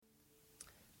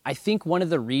I think one of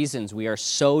the reasons we are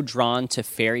so drawn to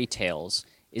fairy tales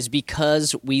is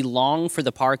because we long for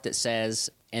the part that says,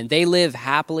 and they live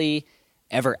happily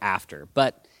ever after.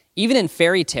 But even in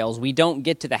fairy tales, we don't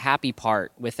get to the happy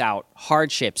part without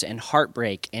hardships and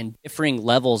heartbreak and differing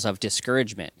levels of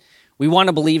discouragement. We want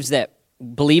to believe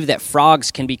that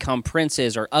frogs can become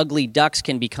princes, or ugly ducks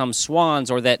can become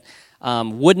swans, or that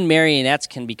wooden marionettes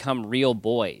can become real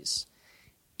boys.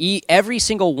 Every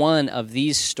single one of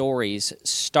these stories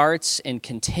starts and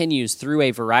continues through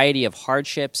a variety of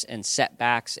hardships and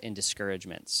setbacks and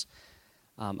discouragements.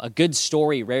 A good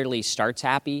story rarely starts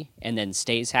happy and then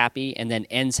stays happy and then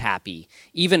ends happy.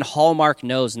 Even Hallmark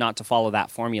knows not to follow that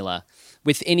formula.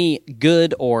 With any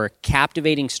good or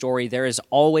captivating story, there is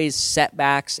always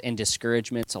setbacks and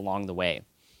discouragements along the way.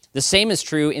 The same is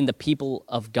true in the people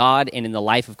of God and in the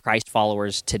life of Christ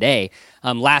followers today.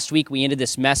 Last week, we ended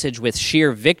this message with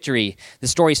sheer victory. The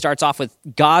story starts off with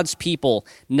God's people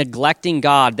neglecting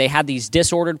God. They had these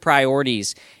disordered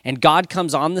priorities, and God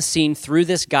comes on the scene through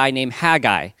this guy named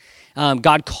Haggai.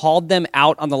 God called them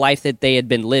out on the life that they had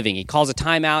been living. He calls a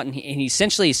time out, and he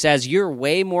essentially says, you're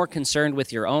way more concerned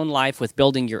with your own life, with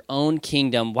building your own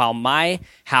kingdom, while my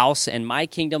house and my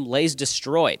kingdom lays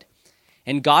destroyed.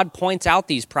 And God points out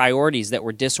these priorities that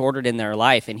were disordered in their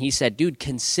life. And he said, dude,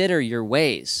 consider your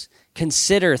ways.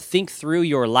 Think through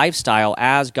your lifestyle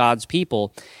as God's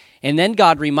people. And then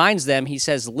God reminds them, he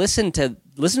says, listen to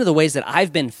the ways that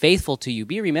I've been faithful to you.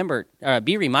 Be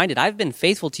reminded, I've been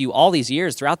faithful to you all these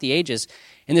years throughout the ages.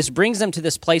 And this brings them to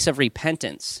this place of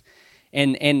repentance.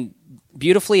 And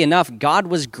beautifully enough, God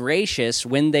was gracious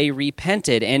when they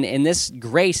repented, and this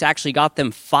grace actually got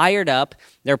them fired up.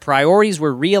 Their priorities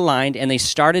were realigned, and they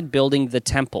started building the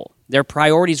temple. Their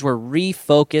priorities were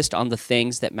refocused on the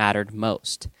things that mattered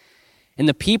most. And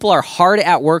the people are hard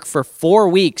at work for 4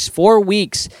 weeks. 4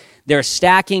 weeks, they're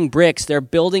stacking bricks. They're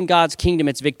building God's kingdom.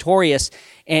 It's victorious.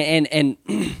 And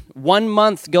 1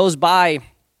 month goes by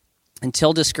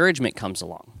until discouragement comes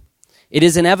along. It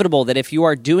is inevitable that if you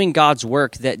are doing God's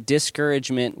work, that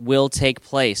discouragement will take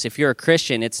place. If you're a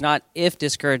Christian, it's not if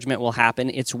discouragement will happen,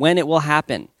 it's when it will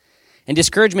happen. And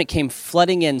discouragement came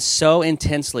flooding in so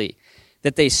intensely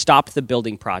that they stopped the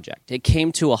building project. It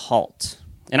came to a halt.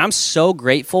 And I'm so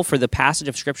grateful for the passage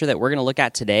of Scripture that we're going to look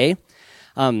at today,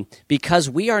 because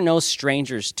we are no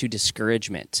strangers to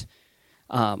discouragement.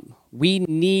 We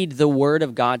need the Word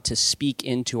of God to speak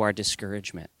into our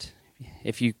discouragement.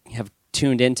 If you have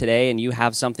tuned in today and you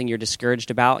have something you're discouraged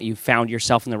about, you found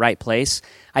yourself in the right place,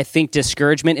 I think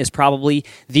discouragement is probably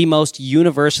the most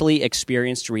universally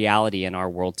experienced reality in our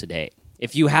world today.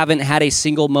 If you haven't had a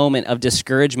single moment of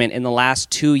discouragement in the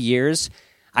last 2 years,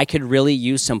 I could really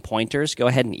use some pointers. Go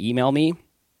ahead and email me.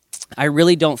 I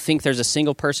really don't think there's a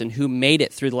single person who made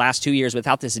it through the last 2 years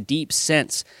without this deep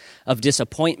sense of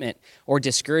disappointment or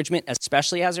discouragement,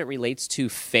 especially as it relates to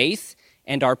faith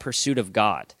and our pursuit of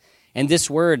God. And this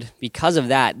word, because of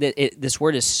that, this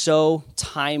word is so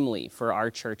timely for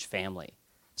our church family.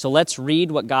 So let's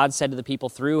read what God said to the people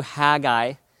through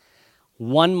Haggai.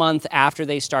 1 month after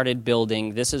they started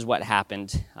building, this is what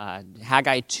happened.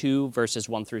 Haggai 2, verses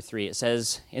 1 through 3. It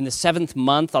says, in the 7th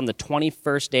month, on the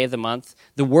 21st day of the month,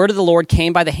 the word of the Lord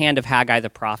came by the hand of Haggai the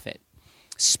prophet.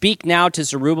 Speak now to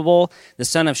Zerubbabel, the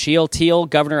son of Shealtiel,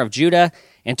 governor of Judah,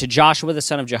 and to Joshua, the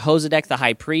son of Jehozadak, the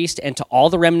high priest, and to all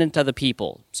the remnant of the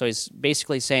people. So he's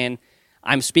basically saying,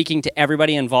 I'm speaking to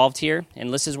everybody involved here,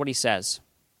 and this is what he says.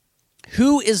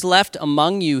 Who is left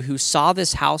among you who saw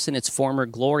this house in its former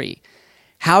glory?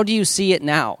 How do you see it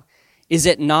now? Is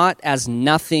it not as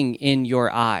nothing in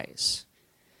your eyes?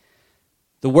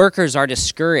 The workers are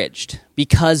discouraged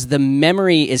because the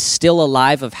memory is still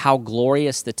alive of how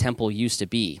glorious the temple used to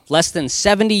be. Less than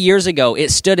 70 years ago,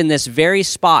 it stood in this very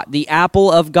spot, the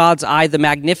apple of God's eye, the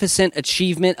magnificent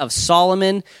achievement of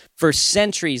Solomon. For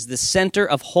centuries, the center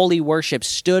of holy worship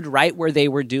stood right where they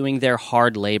were doing their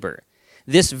hard labor.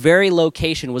 This very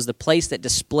location was the place that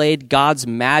displayed God's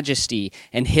majesty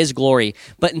and his glory.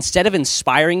 But instead of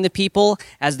inspiring the people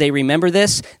as they remember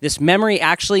this memory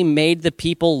actually made the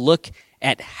people look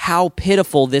at how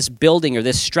pitiful this building or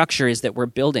this structure is that we're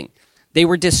building. They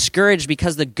were discouraged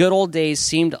because the good old days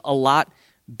seemed a lot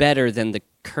better than the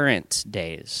current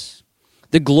days.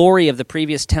 The glory of the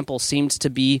previous temple seemed to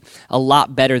be a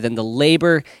lot better than the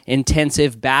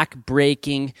labor-intensive,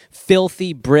 back-breaking,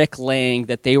 filthy bricklaying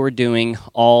that they were doing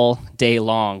all day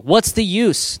long. What's the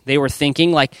use? They were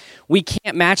thinking, we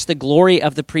can't match the glory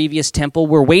of the previous temple.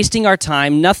 We're wasting our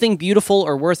time. Nothing beautiful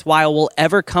or worthwhile will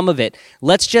ever come of it.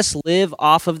 Let's just live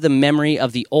off of the memory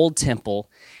of the old temple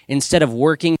instead of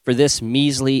working for this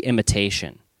measly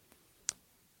imitation.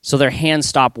 So their hands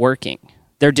stopped working.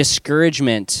 Their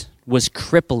discouragement was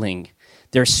crippling.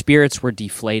 Their spirits were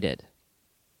deflated.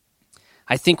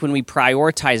 I think when we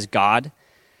prioritize God,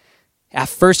 at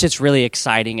first it's really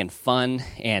exciting and fun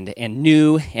and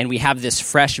new, and we have this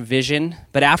fresh vision.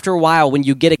 But after a while, when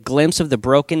you get a glimpse of the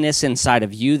brokenness inside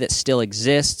of you that still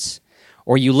exists,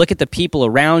 or you look at the people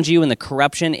around you and the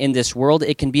corruption in this world,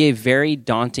 it can be a very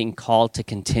daunting call to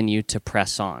continue to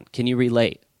press on. Can you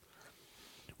relate?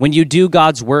 When you do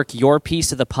God's work, your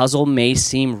piece of the puzzle may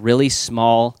seem really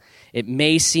small. It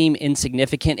may seem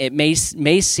insignificant. It may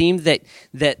seem that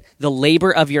the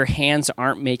labor of your hands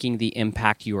aren't making the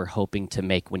impact you were hoping to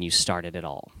make when you started it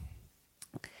all.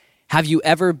 Have you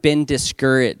ever been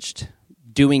discouraged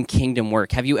doing kingdom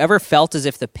work? Have you ever felt as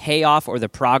if the payoff or the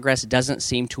progress doesn't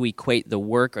seem to equate the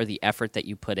work or the effort that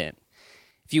you put in?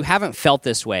 If you haven't felt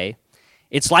this way,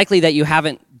 it's likely that you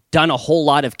haven't done a whole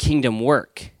lot of kingdom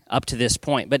work up to this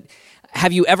point. But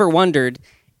have you ever wondered,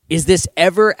 is this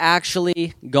ever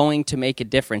actually going to make a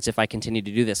difference if I continue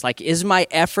to do this? Like, is my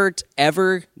effort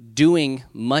ever doing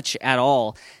much at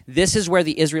all? This is where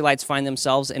the Israelites find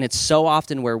themselves, and it's so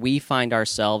often where we find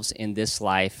ourselves in this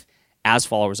life as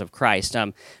followers of Christ.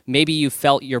 Maybe you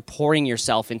felt you're pouring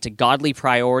yourself into godly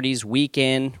priorities week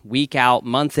in, week out,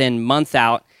 in, month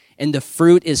out, and the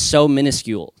fruit is so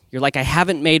minuscule. You're like, I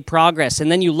haven't made progress.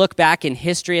 And then you look back in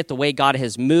history at the way God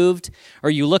has moved, or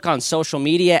you look on social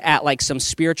media at like some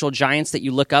spiritual giants that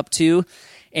you look up to,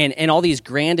 and all these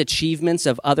grand achievements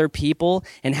of other people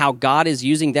and how God is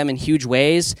using them in huge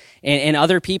ways. And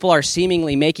other people are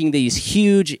seemingly making these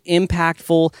huge,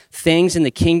 impactful things in the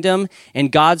kingdom.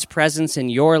 And God's presence in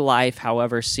your life,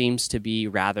 however, seems to be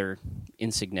rather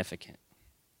insignificant.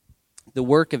 The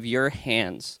work of your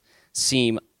hands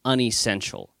seem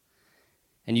unessential.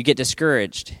 And you get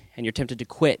discouraged, and you're tempted to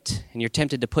quit, and you're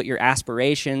tempted to put your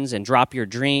aspirations and drop your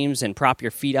dreams and prop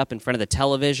your feet up in front of the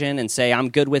television and say, I'm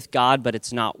good with God, but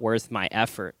it's not worth my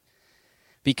effort.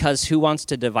 Because who wants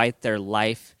to devote their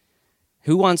life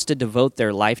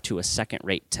to a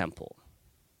second-rate temple?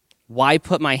 Why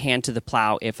put my hand to the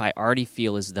plow if I already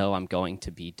feel as though I'm going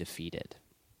to be defeated?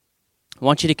 I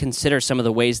want you to consider some of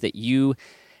the ways that you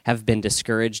have been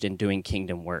discouraged in doing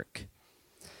kingdom work.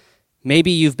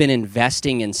 Maybe you've been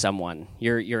investing in someone.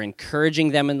 You're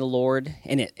encouraging them in the Lord,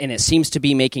 and it seems to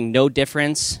be making no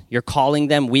difference. You're calling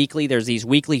them weekly. There's these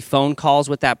weekly phone calls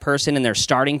with that person, and they're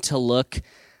starting to look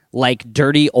like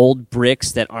dirty old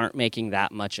bricks that aren't making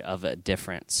that much of a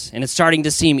difference. And it's starting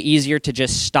to seem easier to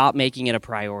just stop making it a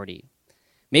priority.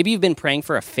 Maybe you've been praying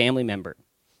for a family member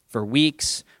for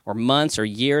weeks or months or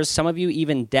years, some of you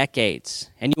even decades,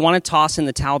 and you want to toss in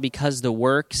the towel because the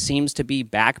work seems to be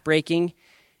backbreaking,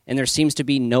 and there seems to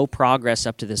be no progress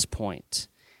up to this point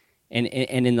and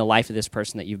in the life of this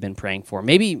person that you've been praying for.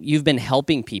 Maybe you've been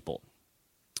helping people.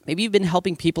 Maybe you've been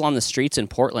helping people on the streets in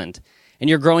Portland, and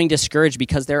you're growing discouraged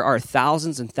because there are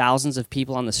thousands and thousands of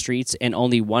people on the streets and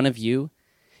only one of you,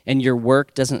 and your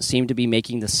work doesn't seem to be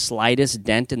making the slightest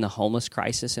dent in the homeless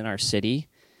crisis in our city.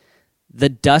 The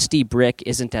dusty brick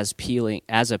isn't as appealing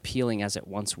as it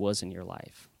once was in your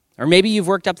life. Or maybe you've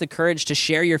worked up the courage to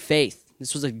share your faith.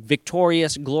 This was a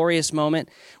victorious, glorious moment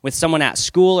with someone at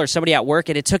school or somebody at work,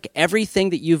 and it took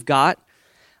everything that you've got.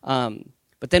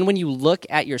 But then when you look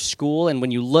at your school and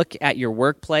when you look at your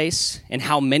workplace and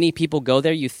how many people go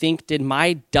there, you think, did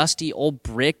my dusty old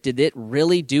brick, did it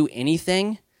really do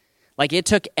anything? Like, it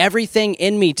took everything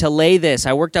in me to lay this.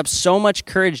 I worked up so much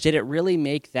courage. Did it really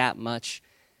make that much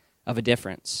of a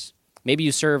difference? Maybe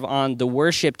you serve on the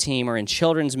worship team or in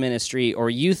children's ministry or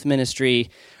youth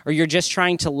ministry, or you're just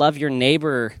trying to love your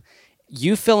neighbor.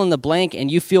 You fill in the blank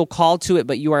and you feel called to it,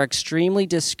 but you are extremely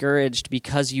discouraged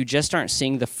because you just aren't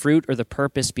seeing the fruit or the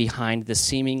purpose behind the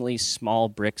seemingly small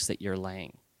bricks that you're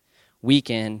laying. Week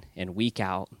in and week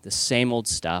out, the same old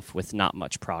stuff with not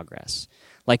much progress.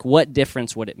 Like, what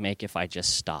difference would it make if I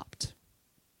just stopped?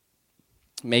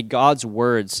 May God's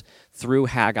words through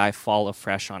Haggai fall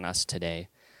afresh on us today.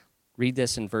 Read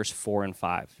this in verse 4 and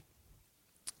 5.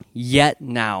 Yet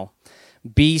now,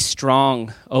 be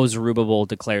strong, O Zerubbabel,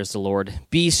 declares the Lord.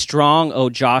 Be strong, O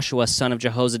Joshua, son of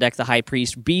Jehozadak the high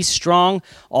priest. Be strong,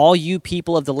 all you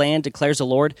people of the land, declares the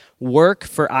Lord. Work,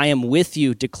 for I am with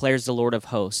you, declares the Lord of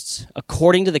hosts.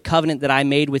 According to the covenant that I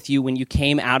made with you when you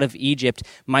came out of Egypt,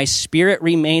 my spirit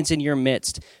remains in your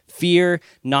midst. Fear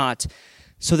not.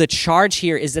 So the charge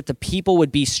here is that the people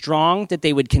would be strong, that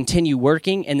they would continue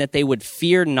working, and that they would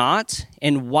fear not.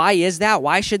 And why is that?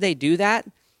 Why should they do that?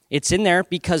 It's in there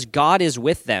because God is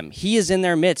with them. He is in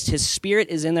their midst. His Spirit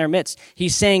is in their midst.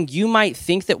 He's saying, you might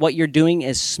think that what you're doing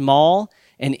is small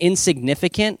and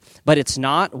insignificant, but it's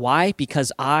not. Why?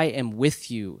 Because I am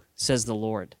with you, says the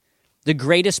Lord. The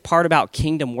greatest part about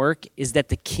kingdom work is that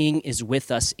the King is with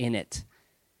us in it.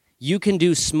 You can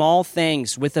do small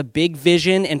things with a big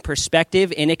vision and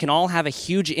perspective, and it can all have a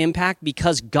huge impact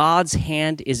because God's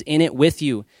hand is in it with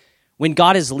you. When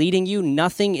God is leading you,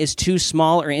 nothing is too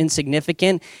small or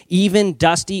insignificant. Even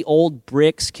dusty old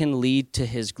bricks can lead to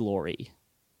his glory.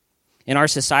 In our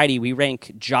society, we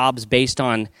rank jobs based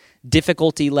on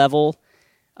difficulty level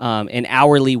and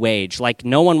hourly wage. Like,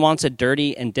 no one wants a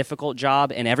dirty and difficult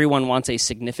job, and everyone wants a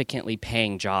significantly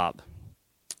paying job.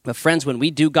 But friends, when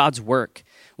we do God's work,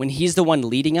 when he's the one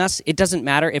leading us, it doesn't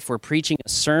matter if we're preaching a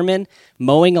sermon,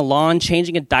 mowing a lawn,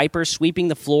 changing a diaper, sweeping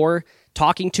the floor,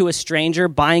 talking to a stranger,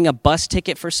 buying a bus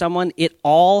ticket for someone. It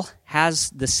all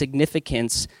has the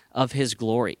significance of his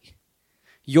glory.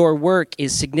 Your work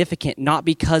is significant not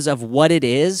because of what it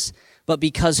is, but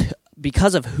because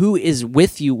of who is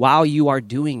with you while you are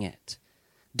doing it.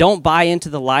 Don't buy into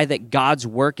the lie that God's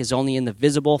work is only in the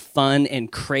visible, fun,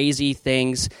 and crazy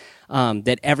things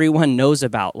that everyone knows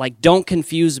about. Like, don't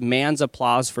confuse man's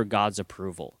applause for God's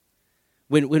approval.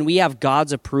 When we have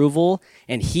God's approval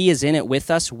and he is in it with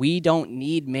us, we don't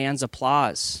need man's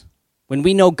applause. When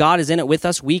we know God is in it with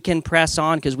us, we can press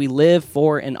on because we live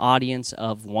for an audience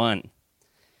of one.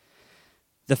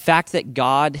 The fact that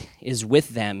God is with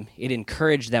them, it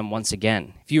encouraged them once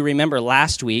again. If you remember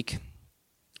last week,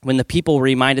 when the people were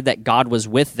reminded that God was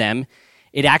with them,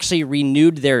 it actually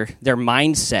renewed their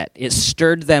mindset. It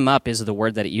stirred them up is the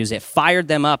word that it used. It fired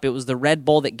them up. It was the Red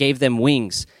Bull that gave them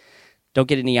wings. Don't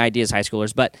get any ideas, high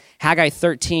schoolers. But Haggai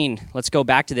 13, let's go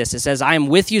back to this. It says, I am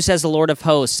with you, says the Lord of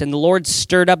hosts. And the Lord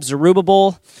stirred up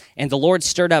Zerubbabel, and the Lord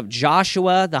stirred up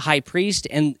Joshua, the high priest,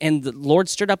 and the Lord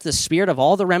stirred up the spirit of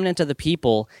all the remnant of the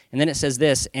people. And then it says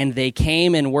this, and they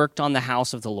came and worked on the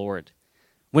house of the Lord.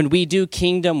 When we do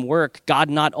kingdom work, God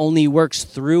not only works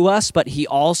through us, but he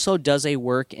also does a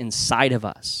work inside of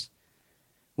us.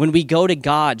 When we go to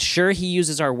God, sure, he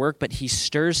uses our work, but he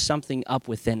stirs something up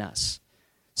within us.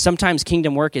 Sometimes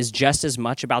kingdom work is just as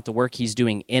much about the work he's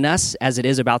doing in us as it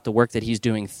is about the work that he's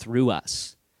doing through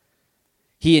us.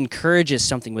 He encourages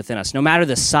something within us. No matter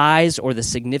the size or the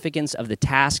significance of the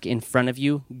task in front of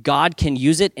you, God can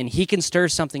use it and he can stir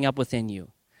something up within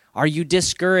you. Are you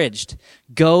discouraged?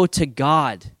 Go to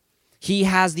God. He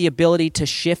has the ability to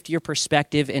shift your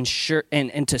perspective and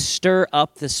to stir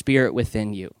up the spirit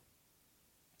within you.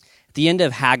 At the end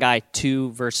of Haggai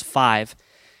 2, verse 5,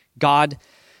 God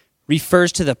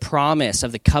refers to the promise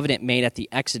of the covenant made at the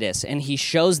Exodus, and he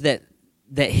shows that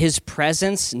his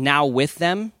presence now with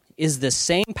them is the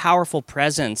same powerful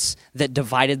presence that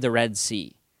divided the Red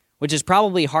Sea, which is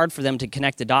probably hard for them to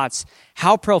connect the dots.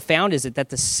 How profound is it that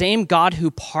the same God who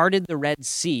parted the Red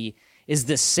Sea is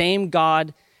the same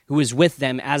God who is with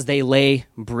them as they lay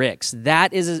bricks?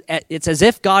 It's as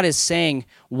if God is saying,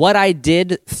 what I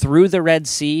did through the Red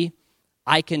Sea,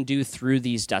 I can do through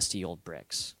these dusty old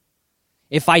bricks.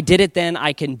 If I did it then,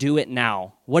 I can do it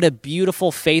now. What a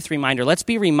beautiful faith reminder. Let's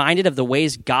be reminded of the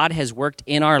ways God has worked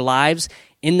in our lives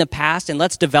in the past, and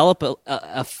let's develop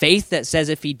a faith that says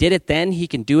if he did it then, he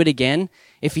can do it again.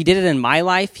 If he did it in my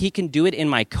life, he can do it in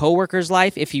my coworker's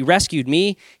life. If he rescued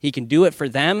me, he can do it for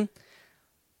them.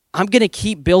 I'm going to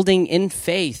keep building in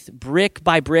faith, brick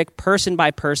by brick, person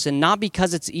by person, not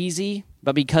because it's easy,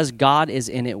 but because God is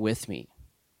in it with me.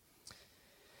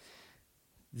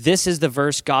 This is the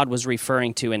verse God was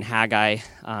referring to in Haggai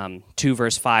 2,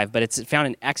 verse 5, but it's found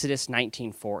in Exodus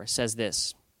 19:4. It says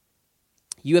this,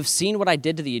 you have seen what I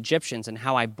did to the Egyptians and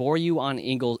how I bore you on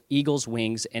eagle's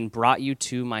wings and brought you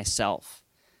to myself.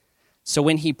 So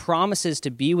when he promises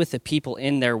to be with the people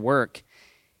in their work,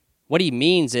 what he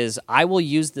means is, I will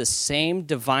use the same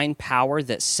divine power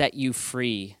that set you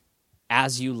free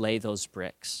as you lay those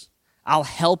bricks. I'll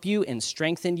help you and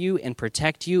strengthen you and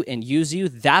protect you and use you.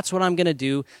 That's what I'm going to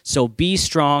do. So be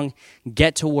strong,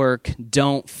 get to work,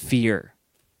 don't fear.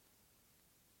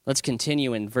 Let's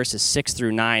continue in verses 6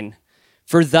 through 9.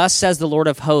 For thus says the Lord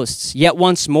of hosts, yet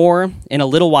once more, in a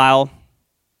little while,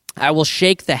 I will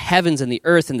shake the heavens and the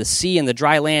earth and the sea and the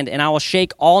dry land, and I will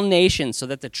shake all nations so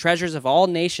that the treasures of all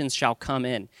nations shall come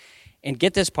in. And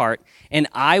get this part, and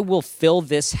I will fill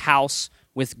this house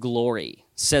with glory,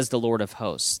 says the Lord of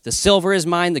hosts. The silver is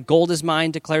mine, the gold is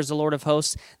mine, declares the Lord of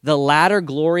hosts. The latter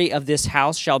glory of this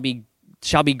house shall be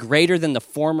greater than the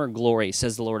former glory,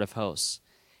 says the Lord of hosts.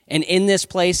 And in this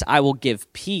place I will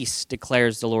give peace,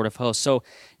 declares the Lord of hosts. So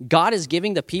God is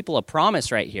giving the people a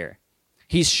promise right here.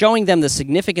 He's showing them the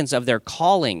significance of their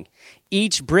calling.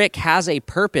 Each brick has a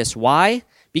purpose. Why?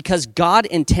 Because God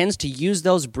intends to use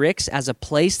those bricks as a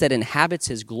place that inhabits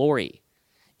his glory.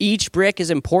 Each brick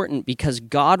is important because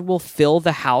God will fill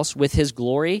the house with his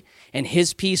glory and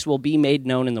his peace will be made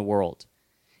known in the world.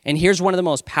 And here's one of the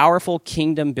most powerful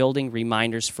kingdom building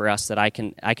reminders for us that I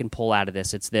can pull out of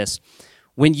this. It's this: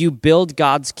 when you build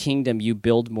God's kingdom, you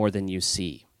build more than you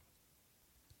see.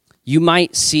 You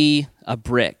might see a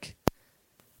brick,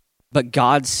 but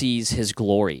God sees his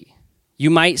glory.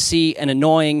 You might see an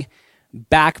annoying,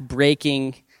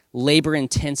 back-breaking,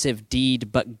 labor-intensive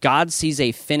deed, but God sees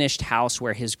a finished house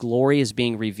where his glory is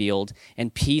being revealed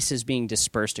and peace is being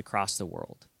dispersed across the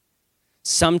world.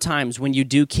 Sometimes when you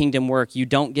do kingdom work, you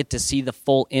don't get to see the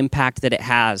full impact that it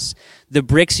has. The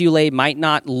bricks you lay might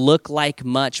not look like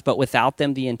much, but without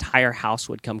them, the entire house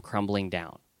would come crumbling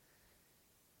down.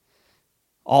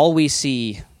 All we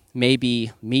see may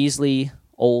be measly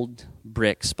old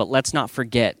bricks, but let's not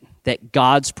forget that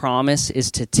God's promise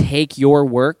is to take your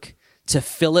work, to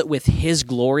fill it with his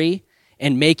glory,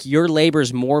 and make your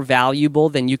labors more valuable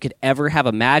than you could ever have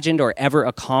imagined or ever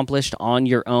accomplished on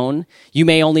your own. You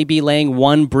may only be laying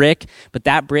one brick, but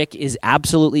that brick is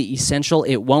absolutely essential.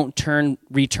 It won't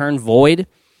return void.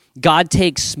 God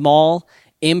takes small,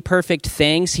 imperfect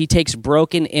things. He takes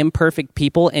broken, imperfect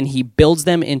people, and he builds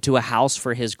them into a house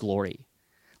for his glory.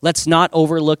 Let's not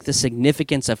overlook the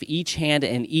significance of each hand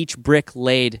and each brick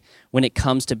laid when it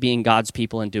comes to being God's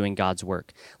people and doing God's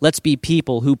work. Let's be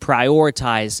people who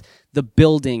prioritize the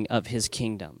building of his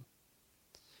kingdom.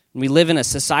 We live in a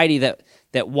society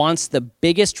that wants the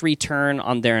biggest return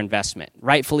on their investment,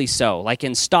 rightfully so. Like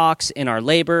in stocks, in our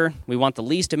labor, we want the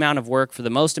least amount of work for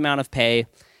the most amount of pay.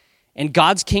 And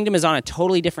God's kingdom is on a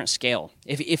totally different scale.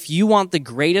 If you want the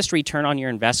greatest return on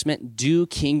your investment, do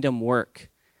kingdom work.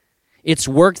 It's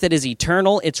work that is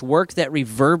eternal. It's work that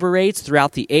reverberates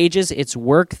throughout the ages. It's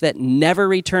work that never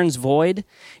returns void.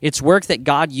 It's work that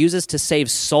God uses to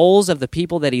save souls of the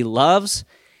people that he loves.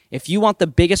 If you want the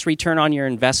biggest return on your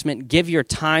investment, give your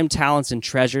time, talents, and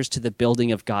treasures to the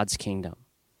building of God's kingdom.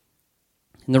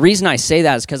 And the reason I say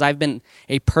that is because I've been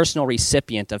a personal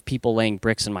recipient of people laying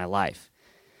bricks in my life.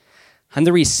 I'm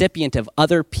the recipient of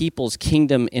other people's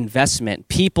kingdom investment.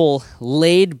 People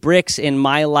laid bricks in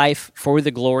my life for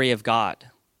the glory of God.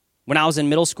 When I was in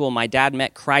middle school, my dad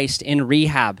met Christ in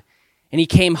rehab, and he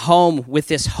came home with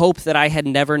this hope that I had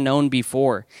never known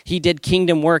before. He did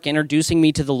kingdom work, introducing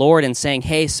me to the Lord and saying,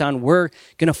 hey, son, we're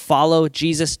going to follow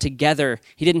Jesus together.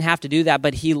 He didn't have to do that,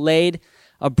 but he laid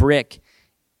a brick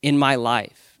in my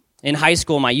life. In high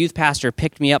school, my youth pastor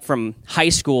picked me up from high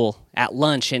school at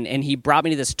lunch, and he brought me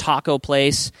to this taco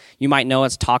place. You might know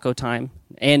it's taco time.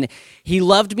 And he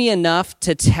loved me enough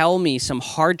to tell me some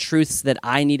hard truths that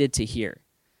I needed to hear.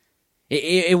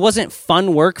 It wasn't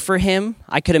fun work for him,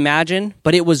 I could imagine,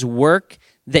 but it was work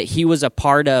that he was a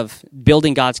part of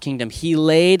building God's kingdom. He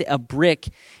laid a brick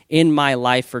in my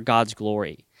life for God's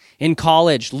glory. In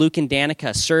college, Luke and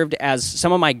Danica served as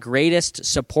some of my greatest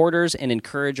supporters and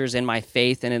encouragers in my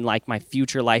faith and in my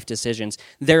future life decisions.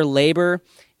 Their labor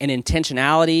and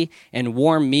intentionality and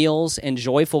warm meals and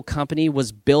joyful company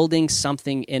was building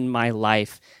something in my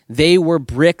life. They were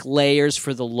bricklayers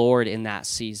for the Lord in that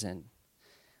season.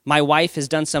 My wife has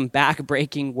done some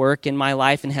back-breaking work in my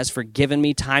life and has forgiven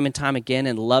me time and time again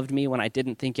and loved me when I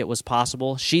didn't think it was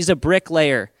possible. She's a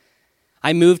bricklayer.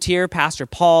 I moved here, Pastor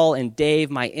Paul and Dave,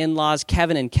 my in-laws,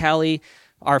 Kevin and Kelly,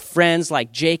 our friends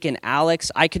like Jake and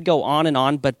Alex. I could go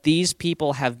on, but these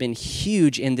people have been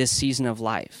huge in this season of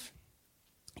life.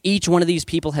 Each one of these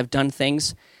people have done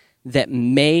things that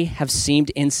may have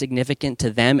seemed insignificant to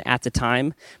them at the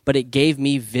time, but it gave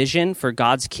me vision for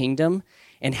God's kingdom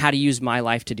and how to use my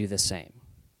life to do the same,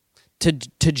 to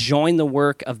join the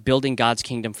work of building God's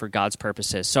kingdom for God's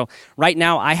purposes. So right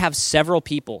now, I have several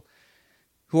people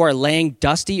who are laying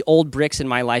dusty old bricks in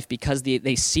my life because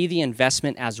they see the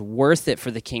investment as worth it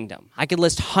for the kingdom. I could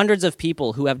list hundreds of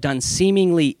people who have done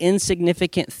seemingly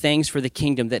insignificant things for the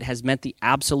kingdom that has meant the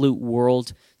absolute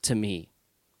world to me.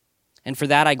 And for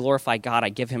that, I glorify God. I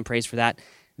give him praise for that.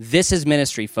 This is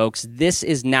ministry, folks. This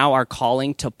is now our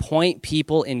calling to point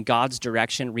people in God's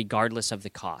direction regardless of the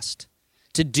cost,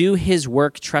 to do his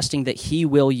work trusting that he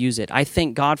will use it. I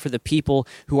thank God for the people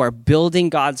who are building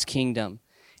God's kingdom,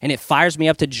 and it fires me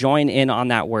up to join in on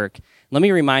that work. Let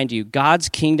me remind you, God's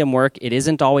kingdom work, it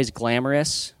isn't always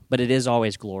glamorous, but it is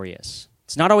always glorious.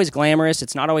 It's not always glamorous,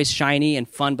 it's not always shiny and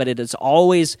fun, but it is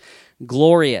always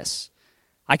glorious.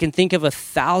 I can think of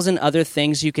 1,000 other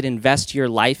things you could invest your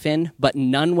life in, but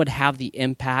none would have the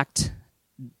impact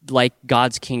like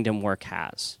God's kingdom work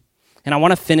has. And I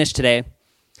want to finish today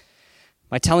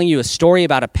by telling you a story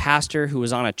about a pastor who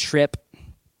was on a trip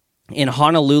in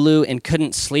Honolulu and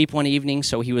couldn't sleep one evening,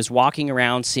 so he was walking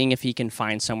around seeing if he can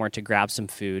find somewhere to grab some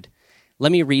food.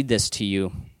 Let me read this to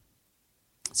you.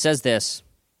 It says this: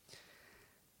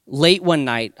 late one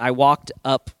night, I walked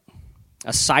up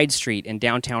a side street in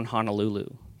downtown Honolulu,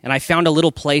 and I found a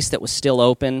little place that was still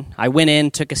open. I went in,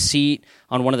 took a seat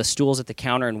on one of the stools at the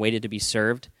counter, and waited to be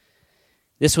served.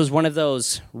 This was one of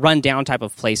those run-down type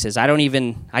of places. I didn't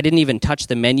even touch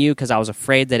the menu because I was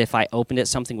afraid that if I opened it,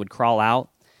 something would crawl out.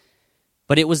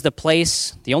 But it was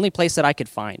the only place that I could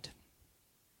find.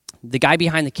 The guy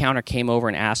behind the counter came over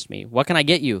and asked me, "What can I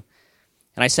get you?"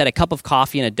 And I said, "A cup of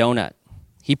coffee and a donut."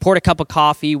 He poured a cup of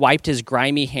coffee, wiped his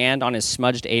grimy hand on his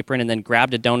smudged apron, and then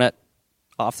grabbed a donut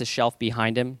off the shelf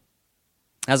behind him.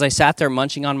 As I sat there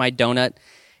munching on my donut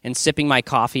and sipping my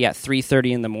coffee at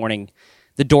 3:30 in the morning,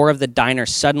 the door of the diner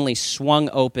suddenly swung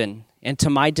open, and to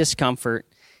my discomfort,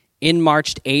 in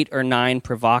marched 8 or 9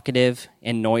 provocative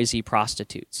and noisy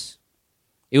prostitutes.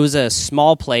 It was a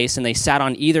small place, and they sat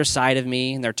on either side of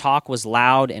me, and their talk was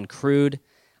loud and crude.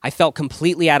 I felt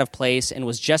completely out of place and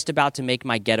was just about to make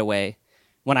my getaway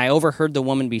when I overheard the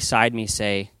woman beside me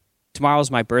say, "Tomorrow's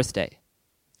my birthday.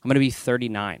 I'm going to be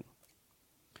 39.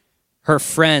 Her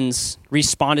friends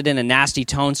responded in a nasty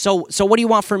tone, So what do you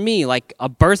want from me? Like a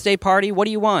birthday party? What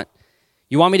do you want?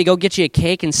 You want me to go get you a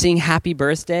cake and sing happy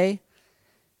birthday?"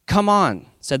 "Come on,"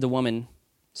 said the woman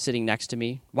sitting next to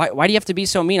me. Why do you have to be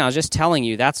so mean? I was just telling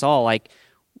you, that's all. Like,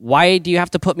 why do you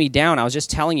have to put me down? I was just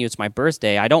telling you it's my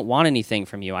birthday. I don't want anything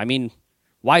from you. I mean,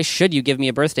 why should you give me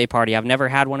a birthday party? I've never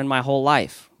had one in my whole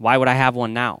life. Why would I have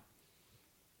one now?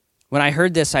 When I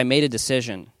heard this, I made a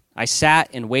decision. I sat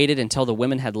and waited until the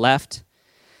women had left.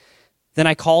 Then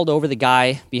I called over the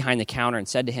guy behind the counter and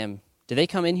said to him, "Do they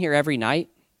come in here every night?"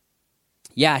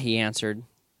 "Yeah," he answered.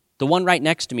 "The one right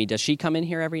next to me, does she come in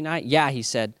here every night?" "Yeah," he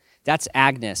said. "That's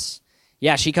Agnes.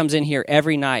 Yeah, she comes in here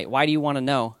every night. Why do you want to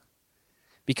know?"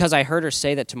 "Because I heard her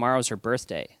say that tomorrow's her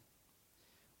birthday."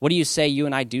 "What do you say you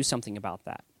and I do something about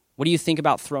that? What do you think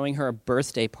about throwing her a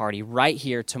birthday party right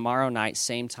here tomorrow night,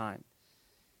 same time?"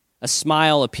 A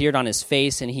smile appeared on his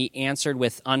face, and he answered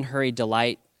with unhurried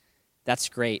delight, "That's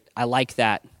great. I like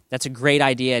that. That's a great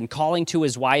idea." And calling to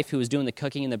his wife, who was doing the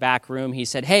cooking in the back room, he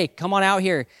said, "Hey, come on out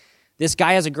here. This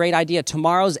guy has a great idea.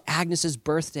 Tomorrow's Agnes's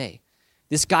birthday.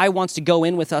 This guy wants to go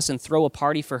in with us and throw a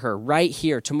party for her right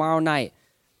here tomorrow night."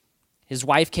 His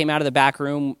wife came out of the back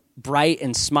room bright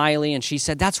and smiley, and she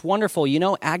said, "That's wonderful. You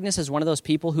know, Agnes is one of those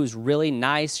people who's really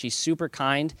nice. She's super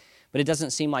kind, but it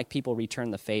doesn't seem like people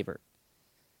return the favor."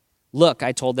 "Look,"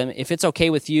 I told them, "if it's okay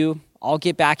with you, I'll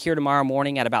get back here tomorrow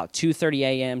morning at about 2:30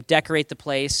 a.m., decorate the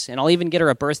place, and I'll even get her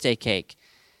a birthday cake."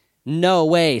 "No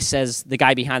way," says the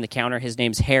guy behind the counter. His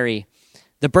name's Harry.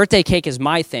 "The birthday cake is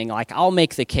my thing. Like, I'll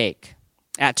make the cake."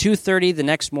 At 2:30 the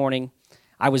next morning,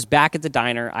 I was back at the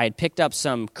diner. I had picked up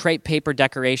some crepe paper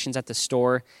decorations at the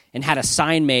store and had a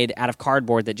sign made out of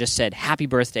cardboard that just said, "Happy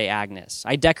birthday, Agnes."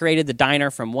 I decorated the diner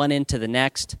from one end to the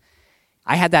next.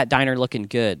 I had that diner looking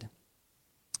good.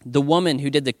 The woman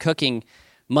who did the cooking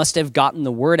must have gotten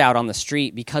the word out on the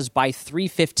street, because by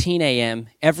 3:15 a.m.,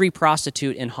 every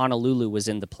prostitute in Honolulu was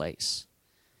in the place.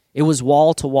 It was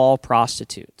wall-to-wall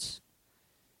prostitutes.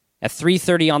 At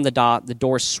 3:30 on the dot, the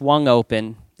door swung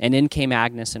open, and in came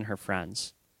Agnes and her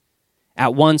friends.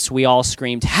 At once, we all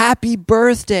screamed, "Happy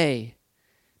birthday!"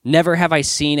 Never have I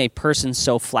seen a person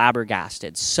so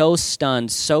flabbergasted, so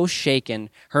stunned, so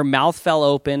shaken. Her mouth fell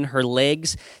open, her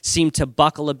legs seemed to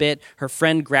buckle a bit. Her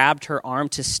friend grabbed her arm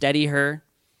to steady her.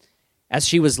 As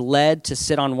she was led to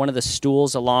sit on one of the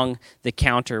stools along the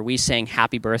counter, we sang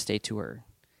happy birthday to her.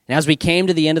 And as we came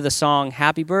to the end of the song,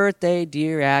 "Happy birthday,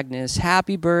 dear Agnes,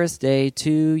 happy birthday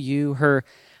to you," her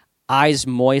eyes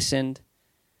moistened.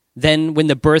 Then when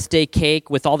the birthday cake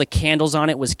with all the candles on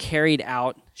it was carried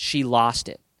out, she lost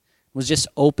it, was just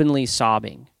openly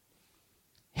sobbing.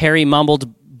 Harry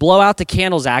mumbled, "Blow out the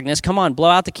candles, Agnes. Come on, blow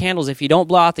out the candles. If you don't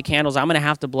blow out the candles, I'm going to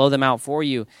have to blow them out for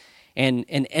you." And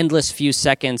an endless few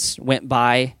seconds went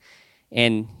by,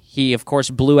 and he, of course,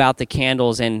 blew out the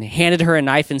candles and handed her a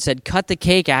knife and said, "Cut the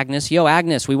cake, Agnes. Yo,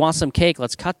 Agnes, we want some cake.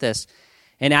 Let's cut this."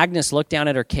 And Agnes looked down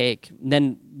at her cake.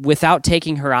 Then, without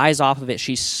taking her eyes off of it,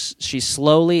 she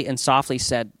slowly and softly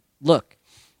said, "Look,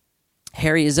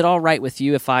 Harry, is it all right with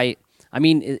you if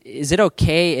is it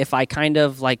okay if I kind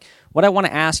of, like, what I want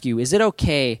to ask you, is it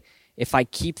okay if I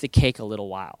keep the cake a little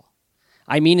while?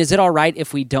 I mean, is it all right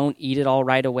if we don't eat it all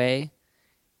right away?"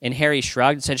 And Harry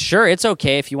shrugged and said, "Sure, it's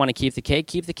okay if you want to keep the cake.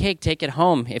 Keep the cake. Take it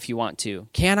home if you want to."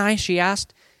 "Can I?" she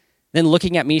asked. Then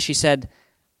looking at me, she said,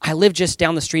 "I live just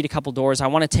down the street a couple doors. I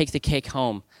want to take the cake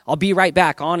home. I'll be right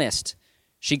back, honest."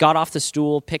 She got off the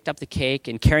stool, picked up the cake,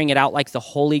 and carrying it out like the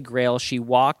Holy Grail, she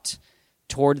walked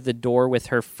toward the door with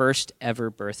her first ever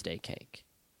birthday cake.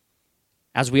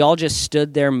 As we all just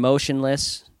stood there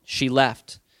motionless, she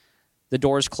left. the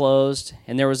doors closed,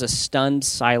 and there was a stunned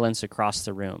silence across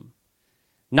the room.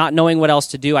 Not knowing what else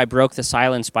to do, I broke the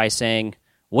silence by saying,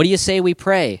 "What do you say we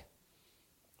pray?"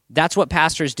 That's what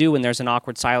pastors do when there's an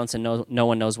awkward silence and no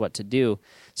one knows what to do.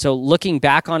 So looking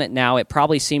back on it now, it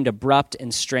probably seemed abrupt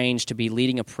and strange to be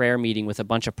leading a prayer meeting with a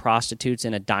bunch of prostitutes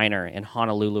in a diner in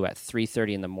Honolulu at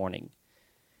 3:30 in the morning.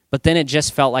 But then it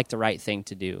just felt like the right thing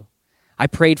to do. I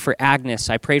prayed for Agnes.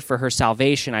 I prayed for her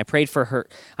salvation. I prayed for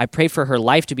her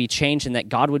life to be changed and that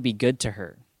God would be good to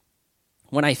her.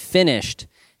 When I finished,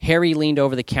 Harry leaned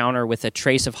over the counter with a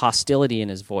trace of hostility in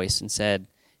his voice and said,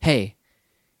 "Hey,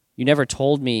 you never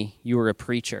told me you were a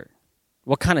preacher.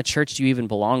 What kind of church do you even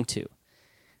belong to?" It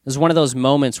was one of those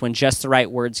moments when just the right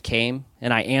words came,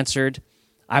 and I answered,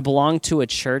 "I belong to a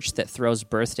church that throws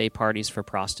birthday parties for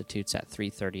prostitutes at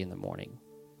 3:30 in the morning."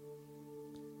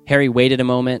 Harry waited a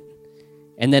moment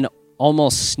and then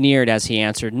almost sneered as he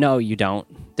answered, "No, you don't.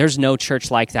 There's no church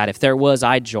like that. If there was,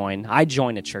 I'd join. I'd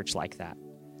join a church like that."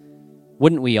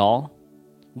 Wouldn't we all?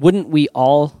 Wouldn't we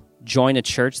all join a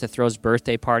church that throws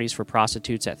birthday parties for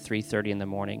prostitutes at 3:30 in the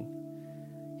morning?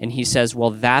 And he says,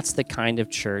 well, that's the kind of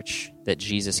church that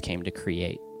Jesus came to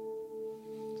create.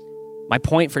 My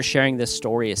point for sharing this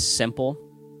story is simple.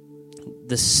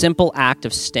 The simple act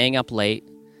of staying up late,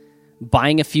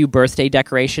 buying a few birthday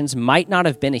decorations might not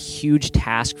have been a huge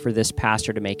task for this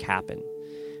pastor to make happen,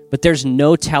 but there's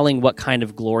no telling what kind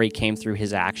of glory came through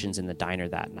his actions in the diner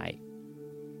that night.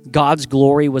 God's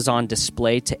glory was on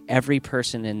display to every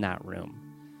person in that room.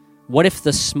 What if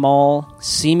the small,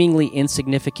 seemingly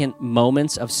insignificant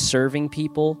moments of serving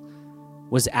people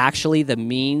was actually the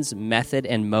means, method,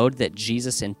 and mode that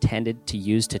Jesus intended to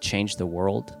use to change the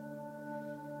world?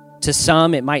 To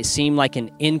some, it might seem like an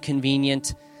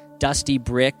inconvenient, dusty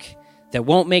brick that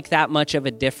won't make that much of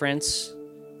a difference,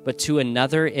 but to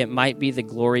another, it might be the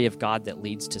glory of God that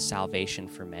leads to salvation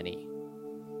for many.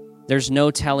 There's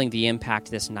no telling the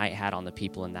impact this night had on the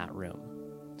people in that room.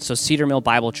 So Cedar Mill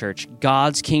Bible Church,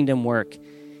 God's kingdom work,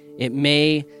 it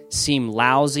may seem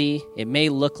lousy, it may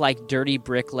look like dirty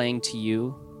bricklaying to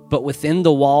you, but within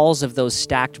the walls of those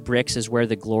stacked bricks is where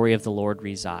the glory of the Lord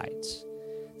resides.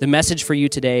 The message for you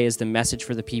today is the message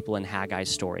for the people in Haggai's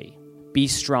story. Be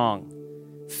strong.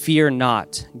 Fear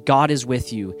not. God is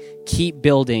with you. Keep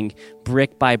building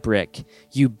brick by brick.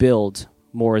 You build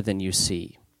more than you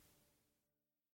see.